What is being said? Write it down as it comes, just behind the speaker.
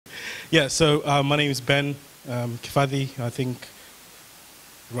Yeah, so my name is Ben Kifadi. I think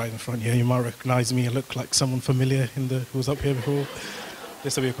right in front here you might recognize me. I look like someone familiar who was up here before.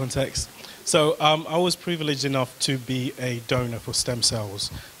 Just to be a context. So I was privileged enough to be a donor for stem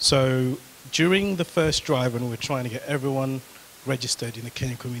cells. So during the first drive, when we were trying to get everyone registered in the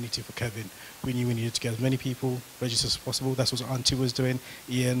Kenyan community for Kevin, we knew we needed to get as many people registered as possible. That's what Auntie was doing.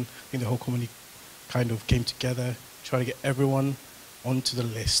 Ian, I think the whole community kind of came together, trying to get everyone onto the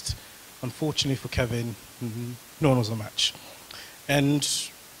list. Unfortunately for Kevin, no one was a match. And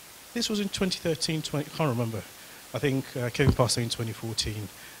this was in 2013, I can't remember. I think Kevin passed away in 2014.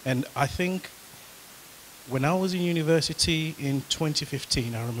 And I think when I was in university in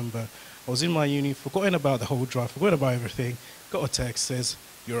 2015, I remember I was in my uni, forgotten about the whole drive, forgotten about everything, got a text, says,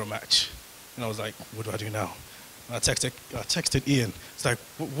 "You're a match." And I was like, what do I do now? And I texted Ian. It's like,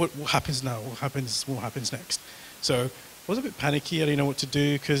 what happens now? What happens next? So I was a bit panicky. I didn't know what to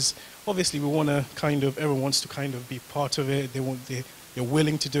do because obviously everyone wants to kind of be part of it. They're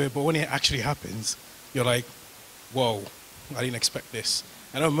willing to do it. But when it actually happens, you're like, whoa, I didn't expect this.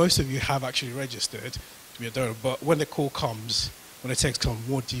 I know most of you have actually registered to be a donor, but when the call comes, when the text comes,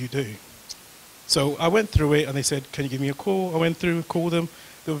 what do you do? So I went through it and they said, can you give me a call? I went through, called them.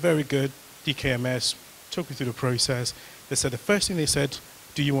 They were very good. DKMS took me through the process. They said, the first thing they said,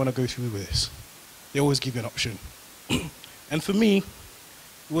 do you want to go through with this? They always give you an option. And for me, it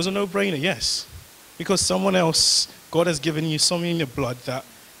was a no-brainer, yes. Because someone else, God has given you something in your blood that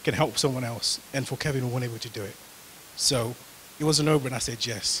can help someone else. And for Kevin, we weren't able to do it. So it was a no-brainer. I said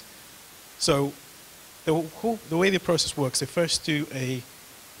yes. So the way the process works, they first do a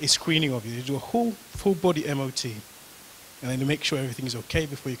screening of you. They do a whole full-body MOT. And then they make sure everything is okay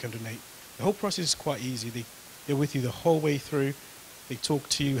before you can donate. The whole process is quite easy. They're with you the whole way through. They talk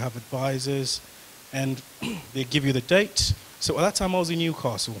to you, have advisors, and they give you the date. So at that time, I was in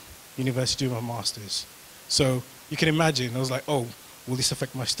Newcastle University doing my master's. So you can imagine, I was like, oh, will this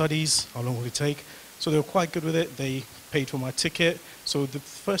affect my studies? How long will it take? So they were quite good with it. They paid for my ticket. So the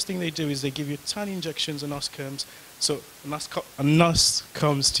first thing they do is they give you tiny injections, a nurse comes. So a nurse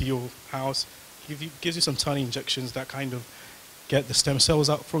comes to your house, gives you some tiny injections that kind of get the stem cells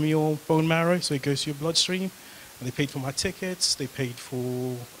out from your bone marrow, so it goes to your bloodstream. And they paid for my tickets, they paid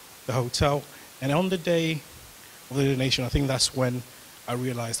for the hotel. And on the day of the donation, I think that's when I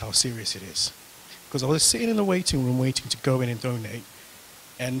realized how serious it is. Because I was sitting in the waiting room waiting to go in and donate,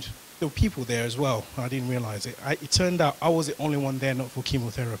 and there were people there as well. I didn't realize it. It turned out I was the only one there not for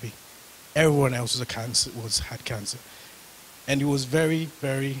chemotherapy. Everyone else had cancer. And it was very,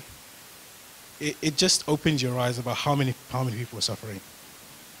 very, it just opened your eyes about how many people were suffering.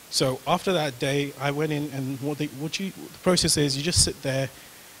 So after that day, I went in, and the process is you just sit there,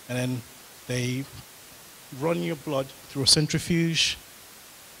 and then they run your blood through a centrifuge.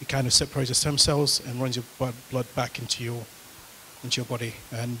 It kind of separates the stem cells and runs your blood back into your body.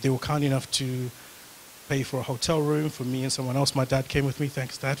 And they were kind enough to pay for a hotel room for me and someone else. My dad came with me.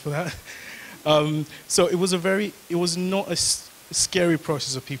 Thanks, Dad, for that. So it was not as scary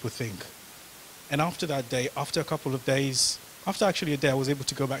process as people think. And after that day, after a couple of days, after actually a day, I was able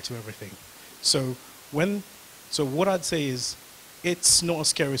to go back to everything. So what I'd say is, it's not as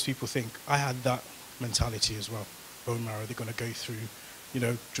scary as people think. I had that mentality as well. Bone marrow, they're going to go through,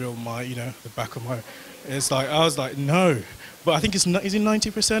 drill the back of my. I was like, no. But I think is it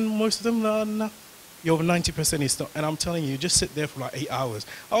 90%? Most of them, no. Yeah, over 90% is not. And I'm telling you, just sit there for like 8 hours.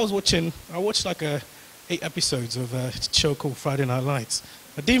 I watched like 8 episodes of a show called Friday Night Lights.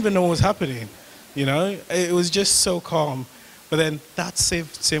 I didn't even know what was happening. It was just so calm. But then that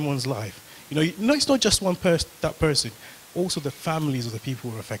saved someone's life. It's not just that person. Also the families of the people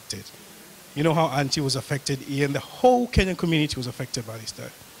who were affected. You know how Auntie was affected, Ian, the whole Kenyan community was affected by this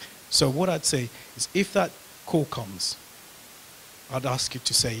death. So what I'd say is, if that call comes, I'd ask you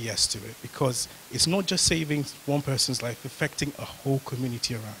to say yes to it, because it's not just saving one person's life, affecting a whole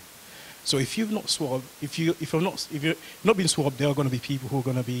community around. So if you've not swabbed, if you're not being swabbed, there are going to be people who are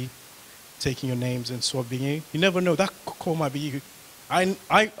going to be taking your names and swabbing you. You never know. That call might be you. I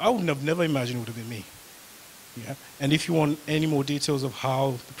would have never imagined it would have been me. Yeah. And if you want any more details of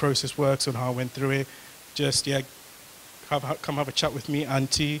how the process works and how I went through it, just come have a chat with me.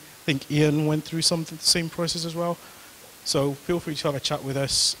 Auntie, I think Ian went through the same process as well. So feel free to have a chat with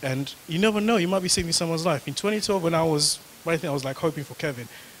us. And you never know, you might be saving someone's life. In 2012, when I was like hoping for Kevin.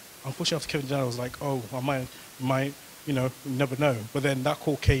 Unfortunately, after Kevin died, I was like, oh, I might, you never know. But then that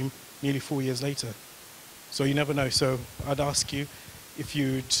call came nearly 4 years later. So you never know. So I'd ask you if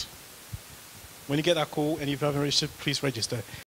when you get that call and if you haven't registered, please register.